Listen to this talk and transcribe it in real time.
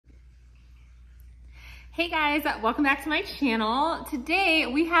Hey guys, welcome back to my channel. Today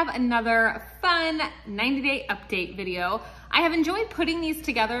we have another fun 90-day update video. I have enjoyed putting these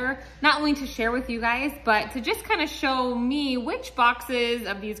together, not only to share with you guys, but to just kind of show me which boxes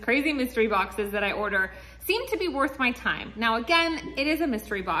of these crazy mystery boxes that I order seem to be worth my time. Now again, it is a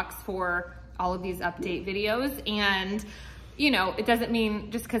mystery box for all of these update videos, and you know, it doesn't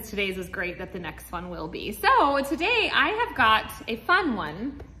mean just because today's is great that the next one will be. So today I have got a fun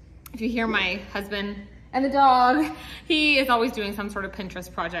one. If you hear my husband and the dog, he is always doing some sort of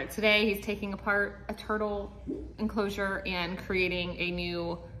Pinterest project. Today, he's taking apart a turtle enclosure and creating a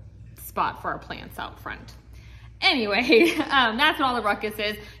new spot for our plants out front. Anyway, that's what all the ruckus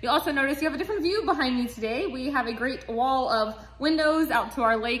is. You'll also notice you have a different view behind me today. We have a great wall of windows out to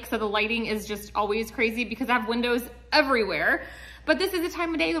our lake, so the lighting is just always crazy because I have windows everywhere. But this is a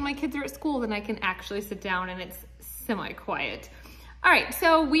time of day when my kids are at school and I can actually sit down and it's semi-quiet. All right,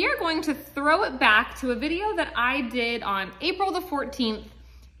 so we are going to throw it back to a video that I did on April the 14th.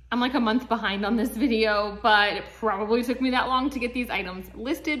 I'm like a month behind on this video, but it probably took me that long to get these items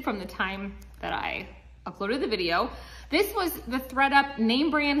listed from the time that I uploaded the video. This was the ThredUp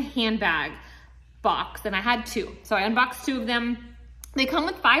Namebrand handbag box, and I had two. So I unboxed two of them. They come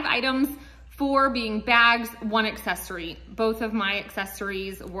with 5 items, 4 being bags, 1 accessory. Both of my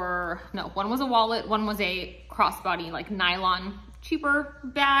accessories were, no, one was a wallet, one was a crossbody, like nylon, cheaper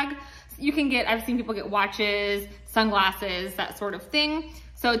bag. You can get, I've seen people get watches, sunglasses, that sort of thing.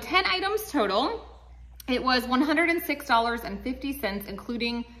 So 10 items total. It was $106.50,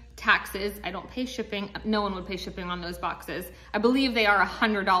 including taxes. I don't pay shipping. No one would pay shipping on those boxes. I believe they are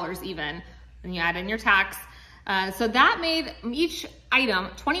 $100 even, and you add in your tax. So that made each item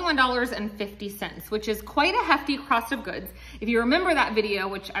 $21.50, which is quite a hefty cost of goods. If you remember that video,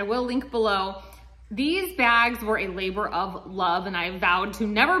 which I will link below, these bags were a labor of love, and I vowed to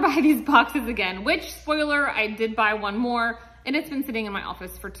never buy these boxes again, which, spoiler, I did buy one more, and it's been sitting in my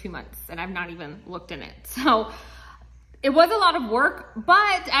office for 2 months, and I've not even looked in it. So it was a lot of work,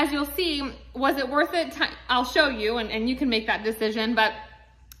 but as you'll see, was it worth it? I'll show you, and you can make that decision. But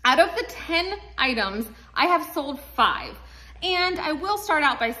out of the 10 items, I have sold 5. And I will start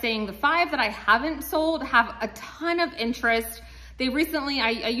out by saying the 5 that I haven't sold have a ton of interest. They recently,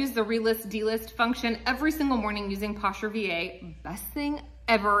 I use the relist delist function every single morning using PosherVA. Best thing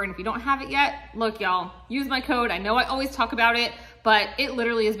ever. And if you don't have it yet, look y'all, use my code. I know I always talk about it, but it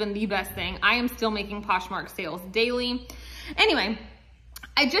literally has been the best thing. I am still making Poshmark sales daily. Anyway,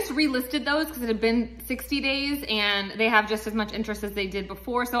 I just relisted those because it had been 60 days and they have just as much interest as they did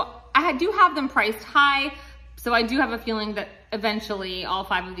before. So I do have them priced high. So I do have a feeling that eventually all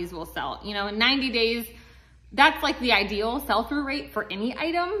 5 of these will sell. You know, in 90 days, that's like the ideal sell-through rate for any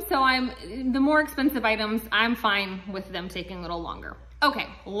item. So the more expensive items, I'm fine with them taking a little longer. Okay,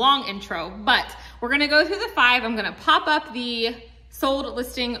 long intro, but we're gonna go through the 5. I'm gonna pop up the sold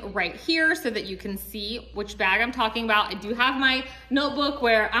listing right here so that you can see which bag I'm talking about. I do have my notebook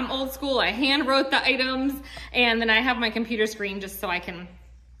where I'm old school. I hand wrote the items, and then I have my computer screen just so I can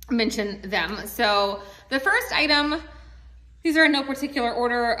mention them. So the first item, these are in no particular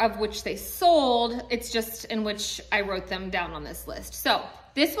order of which they sold. It's just in which I wrote them down on this list. So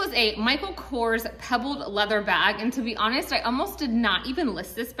this was a Michael Kors pebbled leather bag. And to be honest, I almost did not even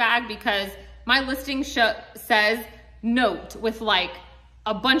list this bag because my listing says note with like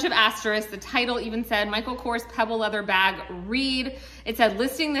a bunch of asterisks. The title even said Michael Kors pebble leather bag, read. It said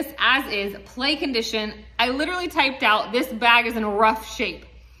listing this as is, play condition. I literally typed out, this bag is in rough shape.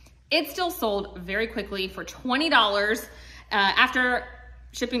 It still sold very quickly for $20. After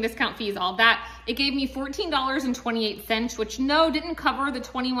shipping, discount, fees, all that, it gave me $14.28, which didn't cover the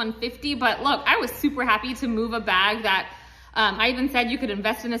 $21.50, but look, I was super happy to move a bag that, I even said you could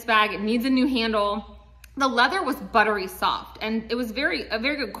invest in this bag. It needs a new handle. The leather was buttery soft, and it was a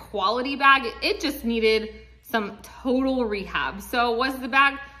very good quality bag. It just needed some total rehab. So was the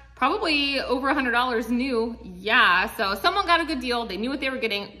bag probably over $100 new? Yeah, so someone got a good deal. They knew what they were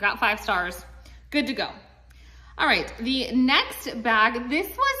getting, got 5 stars, good to go. All right, the next bag, this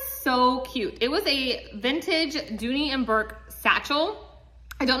was so cute. It was a vintage Dooney & Bourke satchel.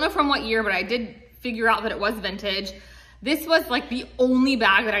 I don't know from what year, but I did figure out that it was vintage. This was like the only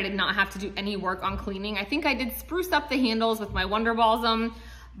bag that I did not have to do any work on cleaning. I think I did spruce up the handles with my Wonder Balsam,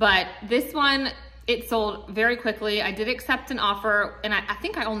 but this one, it sold very quickly. I did accept an offer, and I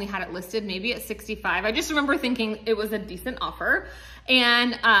think I only had it listed maybe at 65. I just remember thinking it was a decent offer.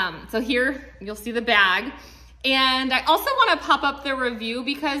 And so here you'll see the bag. And I also want to pop up the review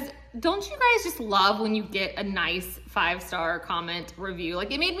because don't you guys just love when you get a nice 5-star comment review?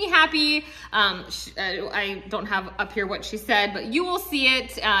 Like, it made me happy. I don't have up here what she said, but you will see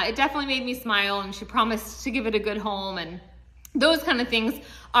it. It definitely made me smile, and she promised to give it a good home, and those kind of things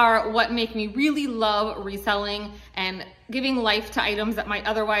are what make me really love reselling and giving life to items that might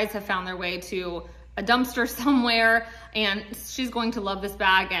otherwise have found their way to a dumpster somewhere. And she's going to love this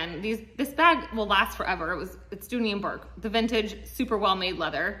bag, and this bag will last forever. It's Dooney & Bourke, the vintage, super well-made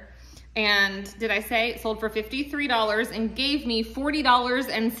leather. And did I say it sold for $53 and gave me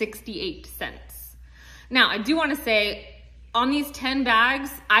 $40.68. Now, I do want to say, on these 10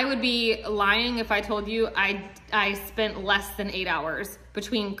 bags, I would be lying if I told you I spent less than 8 hours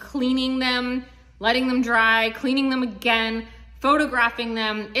between cleaning them, letting them dry, cleaning them again, photographing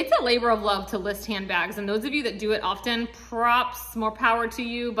them. It's a labor of love to list handbags, and those of you that do it often, props, more power to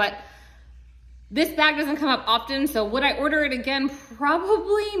you. But this bag doesn't come up often, so would I order it again?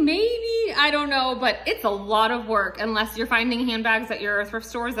 Probably, maybe, I don't know, but it's a lot of work unless you're finding handbags at your thrift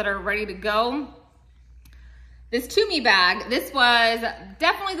stores that are ready to go. This To Me bag, this was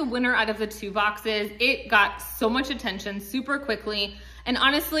definitely the winner out of the 2 boxes. It got so much attention super quickly. And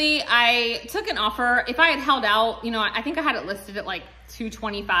honestly, I took an offer. If I had held out, you know, I think I had it listed at like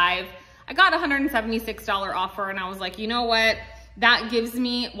 $225. I got a $176 offer, and I was like, you know what? That gives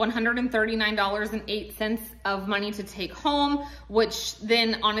me $139.08 of money to take home, which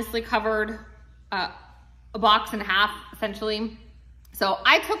then honestly covered a box and a half, essentially. So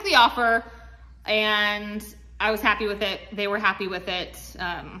I took the offer, and I was happy with it. They were happy with it. So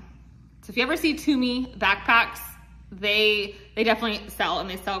if you ever see To Me backpacks, they definitely sell, and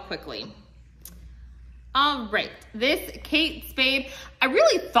they sell quickly. All right, this Kate Spade, I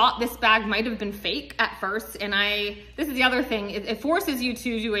really thought this bag might have been fake at first, and this is the other thing, it forces you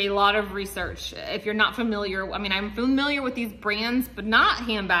to do a lot of research if you're not familiar. I mean, I'm familiar with these brands, but not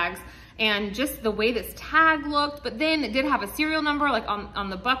handbags, and just the way this tag looked, but then it did have a serial number like on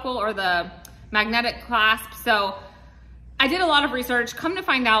the buckle or the magnetic clasp. So I did a lot of research. Come to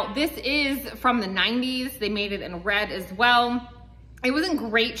find out, this is from the 90s. They made it in red as well. It was in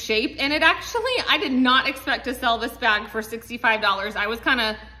great shape, and it actually, I did not expect to sell this bag for $65. I was kind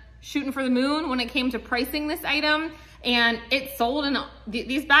of shooting for the moon when it came to pricing this item, and it sold, and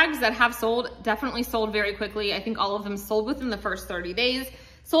these bags that have sold definitely sold very quickly. I think all of them sold within the first 30 days.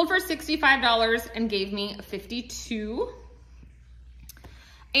 Sold for $65 and gave me $52.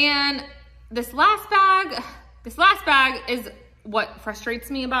 And this last bag is what frustrates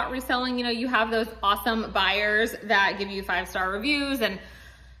me about reselling. You know, you have those awesome buyers that give you 5-star reviews, and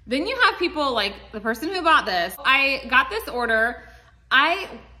then you have people like the person who bought this. I got this order. I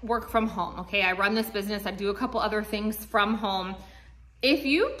work from home, okay? I run this business. I do a couple other things from home. If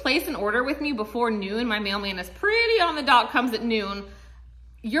you place an order with me before noon, my mailman is pretty on the dot, comes at noon,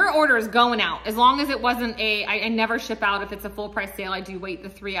 your order is going out. As long as it wasn't I never ship out if it's a full price sale. I do wait the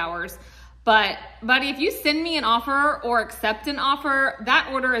 3 hours. But if you send me an offer or accept an offer, that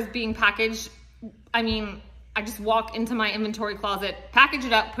order is being packaged. I mean, I just walk into my inventory closet, package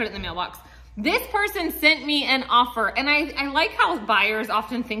it up, put it in the mailbox. This person sent me an offer, and I like how buyers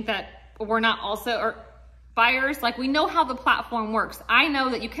often think that we're not also, or buyers, like we know how the platform works. I know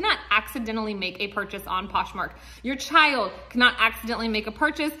that you cannot accidentally make a purchase on Poshmark. Your child cannot accidentally make a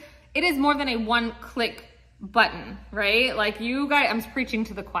purchase. It is more than a one-click button, right? Like you guys, I'm preaching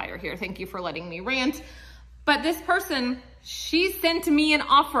to the choir here. Thank you for letting me rant. But this person, she sent me an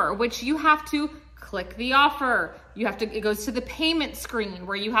offer, which you have to click the offer. It goes to the payment screen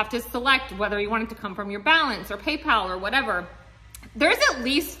where you have to select whether you want it to come from your balance or PayPal or whatever. There's at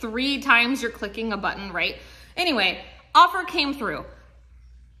least 3 times you're clicking a button, right? Anyway, offer came through.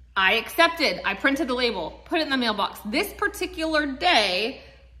 I accepted. I printed the label, put it in the mailbox. This particular day,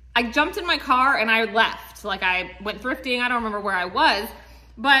 I jumped in my car and I left. Like I went thrifting. I don't remember where I was,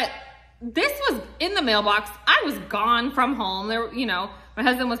 but this was in the mailbox. I was gone from home. There, you know, my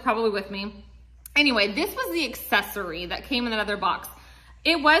husband was probably with me. Anyway, this was the accessory that came in that other box.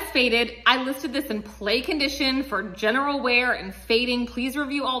 It was faded. I listed this in play condition for general wear and fading. Please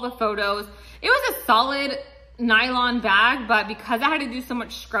review all the photos. It was a solid nylon bag, but because I had to do so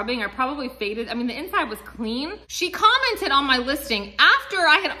much scrubbing, I probably faded. I mean, the inside was clean. She commented on my listing after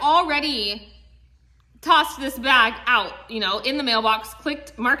I had already tossed this bag out, you know, in the mailbox,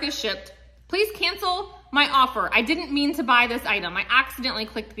 clicked mark as shipped. Please cancel my offer. I didn't mean to buy this item. I accidentally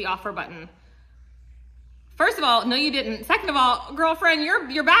clicked the offer button. First of all, no, you didn't. Second of all, girlfriend,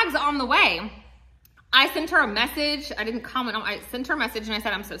 your bag's on the way. I sent her a message. I didn't comment on, I sent her a message and I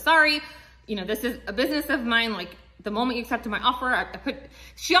said, I'm so sorry. You know, this is a business of mine. Like, the moment you accepted my offer,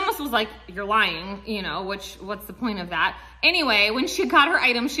 she almost was like, you're lying, you know, what's the point of that? Anyway, when she got her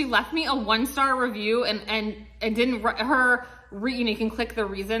item, she left me a 1-star review and didn't, you know, you can click the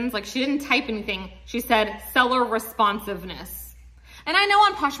reasons. Like, she didn't type anything. She said seller responsiveness. And I know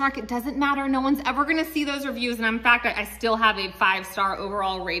on Poshmark, it doesn't matter. No one's ever gonna see those reviews. And in fact, I still have a 5-star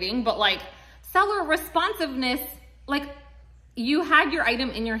overall rating, but like seller responsiveness, like, you had your item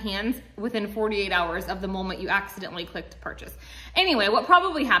in your hands within 48 hours of the moment you accidentally clicked purchase. Anyway, what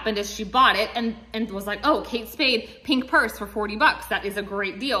probably happened is she bought it and was like, oh, Kate Spade, pink purse for 40 bucks. That is a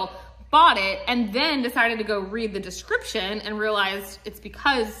great deal. Bought it and then decided to go read the description and realized it's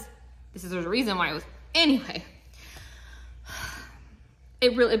because this is the reason why it was. Anyway,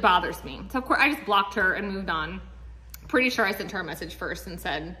 it really bothers me. So of course I just blocked her and moved on. Pretty sure I sent her a message first and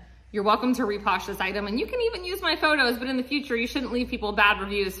said, you're welcome to reposh this item and you can even use my photos, but in the future, you shouldn't leave people bad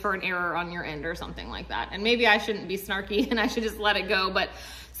reviews for an error on your end or something like that. And maybe I shouldn't be snarky and I should just let it go, but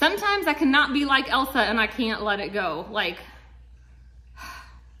sometimes I cannot be like Elsa and I can't let it go. Like,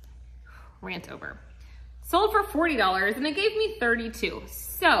 rant over. Sold for $40 and it gave me $32.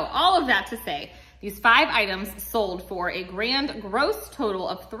 So all of that to say, these 5 items sold for a grand gross total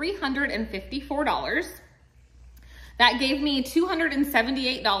of $354. That gave me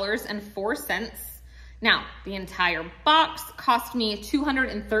 $278.04. Now, the entire box cost me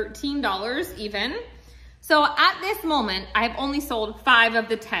 $213 even. So at this moment, I have only sold 5 of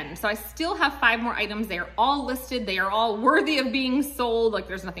the 10. So I still have 5 more items. They are all listed. They are all worthy of being sold. Like,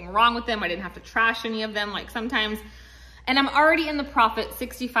 there's nothing wrong with them. I didn't have to trash any of them like sometimes. And I'm already in the profit,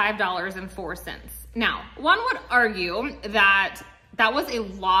 $65.04. Now, one would argue that that was a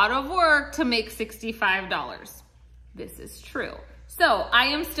lot of work to make $65. This is true. So I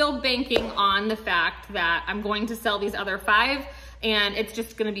am still banking on the fact that I'm going to sell these other 5 and it's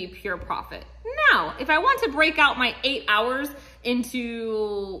just gonna be pure profit. Now, if I want to break out my 8 hours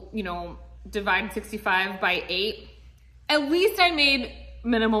into, you know, divide 65 by 8, at least I made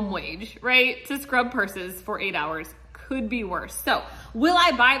minimum wage, right? To scrub purses for 8 hours. Could be worse. So will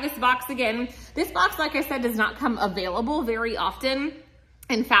I buy this box again? This box, like I said, does not come available very often.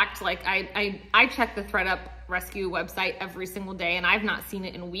 In fact, like I check the ThredUp rescue website every single day and I've not seen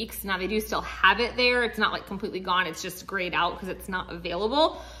it in weeks. Now they do still have it there. It's not like completely gone. It's just grayed out because it's not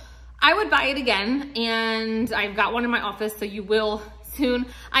available. I would buy it again and I've got one in my office, so you will soon.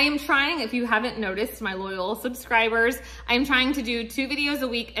 I am trying, if you haven't noticed, my loyal subscribers, I am trying to do 2 videos a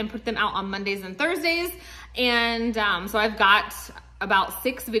week and put them out on Mondays and Thursdays. And so I've got about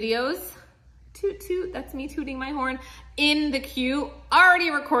 6 videos, toot toot, that's me tooting my horn, in the queue,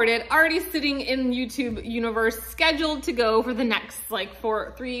 already recorded, already sitting in YouTube universe, scheduled to go for the next like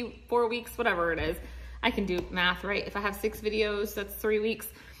 4 weeks, whatever it is. I can do math, right? If I have 6 videos, that's 3 weeks.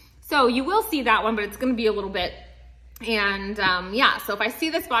 So you will see that one, but it's gonna be a little bit. And yeah, so if I see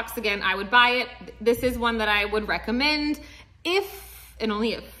this box again, I would buy it. This is one that I would recommend if and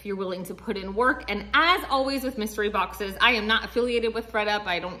only if you're willing to put in work. And as always with mystery boxes, I am not affiliated with ThredUp.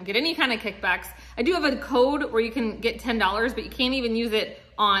 I don't get any kind of kickbacks. I do have a code where you can get $10, but you can't even use it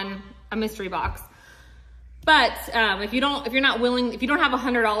on a mystery box. But if you don't have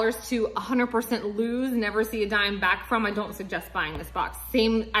 $100 to 100% lose, never see a dime back from, I don't suggest buying this box.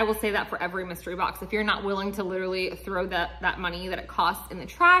 Same, I will say that for every mystery box. If you're not willing to literally throw that money that it costs in the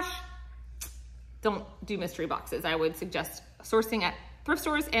trash, don't do mystery boxes. I would suggest sourcing at thrift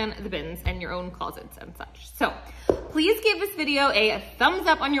stores and the bins and your own closets and such. So please give this video a thumbs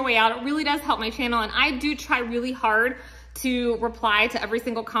up on your way out. It really does help my channel, and I do try really hard to reply to every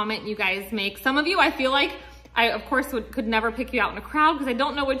single comment you guys make. Some of you, I feel like I, of course, could never pick you out in a crowd because I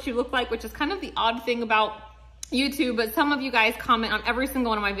don't know what you look like, which is kind of the odd thing about YouTube, but some of you guys comment on every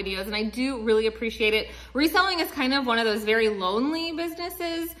single one of my videos, and I do really appreciate it. Reselling is kind of one of those very lonely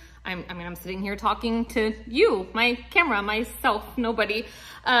businesses. I mean, I'm sitting here talking to you, my camera, myself, nobody.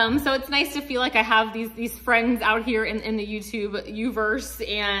 So it's nice to feel like I have these friends out here in the YouTube universe,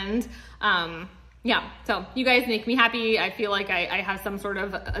 and yeah, so you guys make me happy. I feel like I have some sort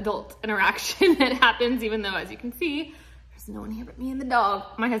of adult interaction that happens, even though, as you can see, there's no one here but me and the dog.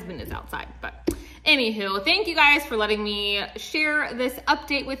 My husband is outside, but anywho, thank you guys for letting me share this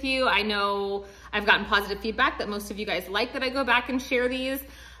update with you. I know I've gotten positive feedback that most of you guys like that I go back and share these.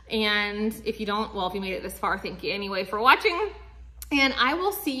 And if you don't, well, if you made it this far, thank you anyway for watching. And I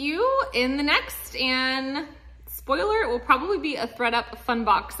will see you in the next, and spoiler, it will probably be a ThredUp fun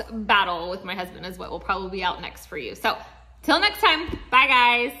box battle with my husband is what will probably be out next for you. So till next time, bye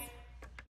guys.